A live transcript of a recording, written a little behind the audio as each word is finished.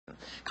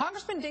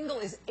Congressman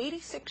Dingell is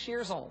 86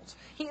 years old.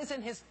 He is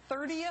in his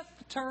 30th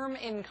term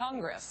in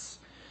Congress.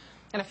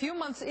 And a few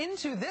months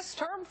into this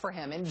term for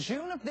him, in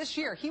June of this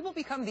year, he will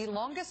become the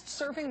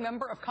longest-serving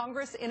member of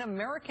Congress in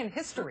American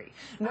history.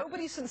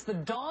 Nobody since the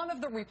dawn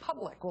of the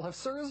Republic will have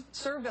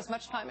served as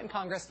much time in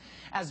Congress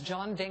as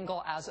John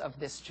Dingell as of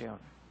this June.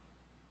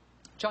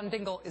 John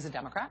Dingell is a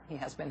Democrat. He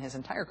has been his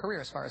entire career,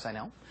 as far as I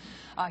know.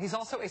 He's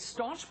also a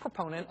staunch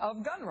proponent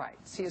of gun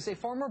rights. He is a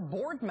former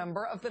board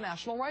member of the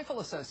National Rifle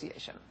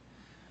Association.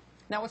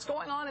 Now, what's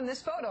going on in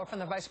this photo from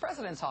the Vice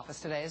President's office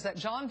today is that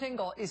John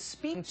Dingell is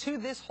speaking to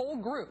this whole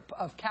group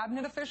of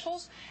cabinet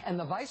officials and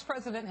the Vice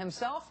President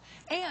himself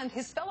and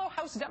his fellow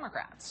House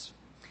Democrats.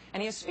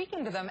 And he is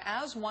speaking to them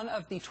as one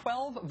of the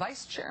 12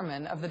 vice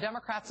chairmen of the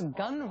Democrats'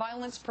 Gun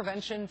Violence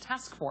Prevention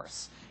Task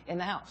Force in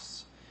the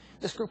House.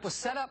 This group was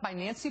set up by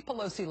Nancy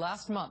Pelosi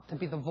last month to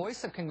be the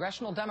voice of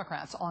congressional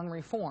Democrats on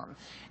reform.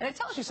 And it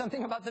tells you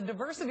something about the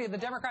diversity of the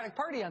Democratic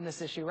Party on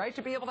this issue, right?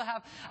 To be able to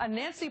have a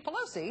Nancy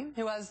Pelosi,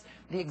 who has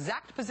the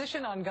exact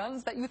position on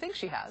guns that you think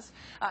she has,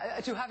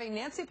 to have a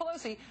Nancy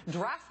Pelosi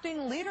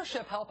drafting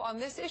leadership help on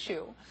this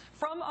issue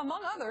from,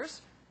 among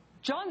others,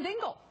 John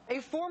Dingell, a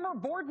former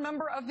board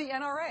member of the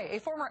NRA, a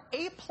former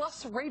A+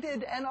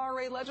 rated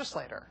NRA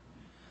legislator.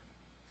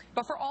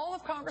 But for all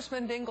of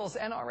Congressman Dingell's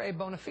NRA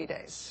bona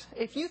fides,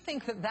 if you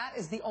think that that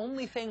is the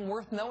only thing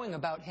worth knowing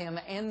about him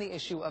and the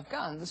issue of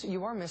guns,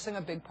 you are missing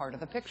a big part of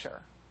the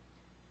picture.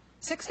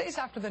 6 days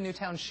after the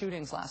Newtown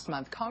shootings last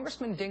month,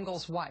 Congressman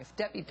Dingell's wife,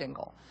 Debbie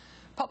Dingell,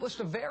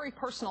 published a very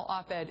personal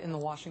op-ed in the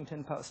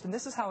Washington Post. And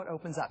this is how it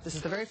opens up. This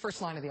is the very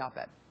first line of the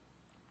op-ed.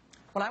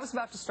 When I was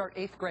about to start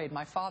 8th grade,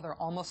 my father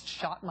almost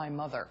shot my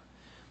mother.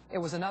 It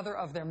was another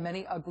of their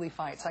many ugly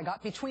fights. I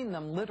got between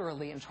them,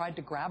 literally, and tried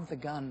to grab the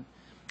gun.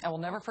 I will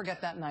never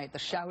forget that night, the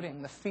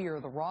shouting, the fear,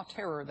 the raw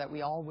terror that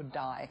we all would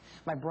die,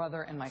 my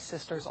brother and my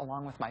sisters,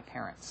 along with my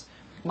parents.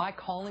 My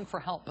calling for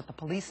help, but the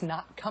police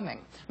not coming.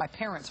 My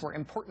parents were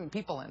important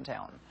people in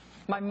town.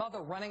 My mother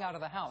running out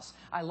of the house.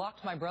 I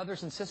locked my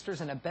brothers and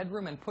sisters in a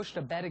bedroom and pushed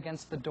a bed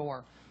against the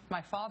door.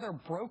 My father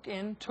broke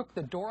in, took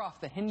the door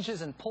off the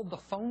hinges, and pulled the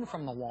phone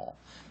from the wall.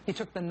 He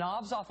took the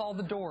knobs off all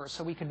the doors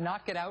so we could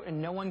not get out and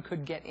no one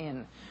could get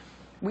in.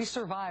 We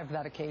survived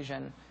that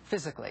occasion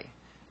physically.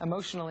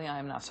 Emotionally, I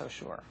am not so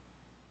sure.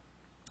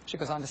 She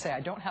goes on to say, I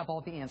don't have all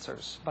the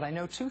answers, but I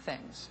know two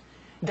things.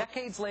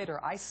 Decades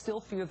later, I still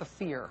fear the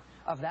fear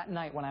of that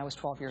night when I was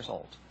 12 years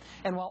old.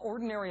 And while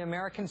ordinary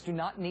Americans do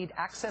not need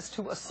access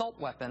to assault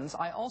weapons,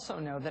 I also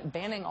know that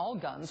banning all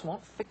guns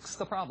won't fix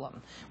the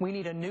problem. We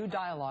need a new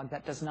dialogue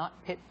that does not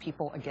pit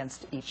people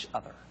against each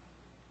other.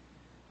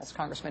 That's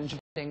Congressman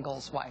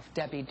Dingell's wife,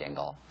 Debbie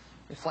Dingell,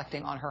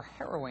 reflecting on her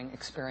harrowing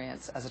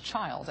experience as a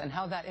child and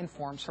how that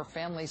informs her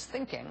family's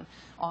thinking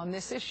on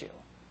this issue.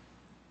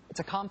 It's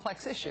a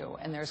complex issue,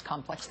 and there's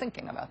complex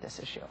thinking about this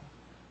issue.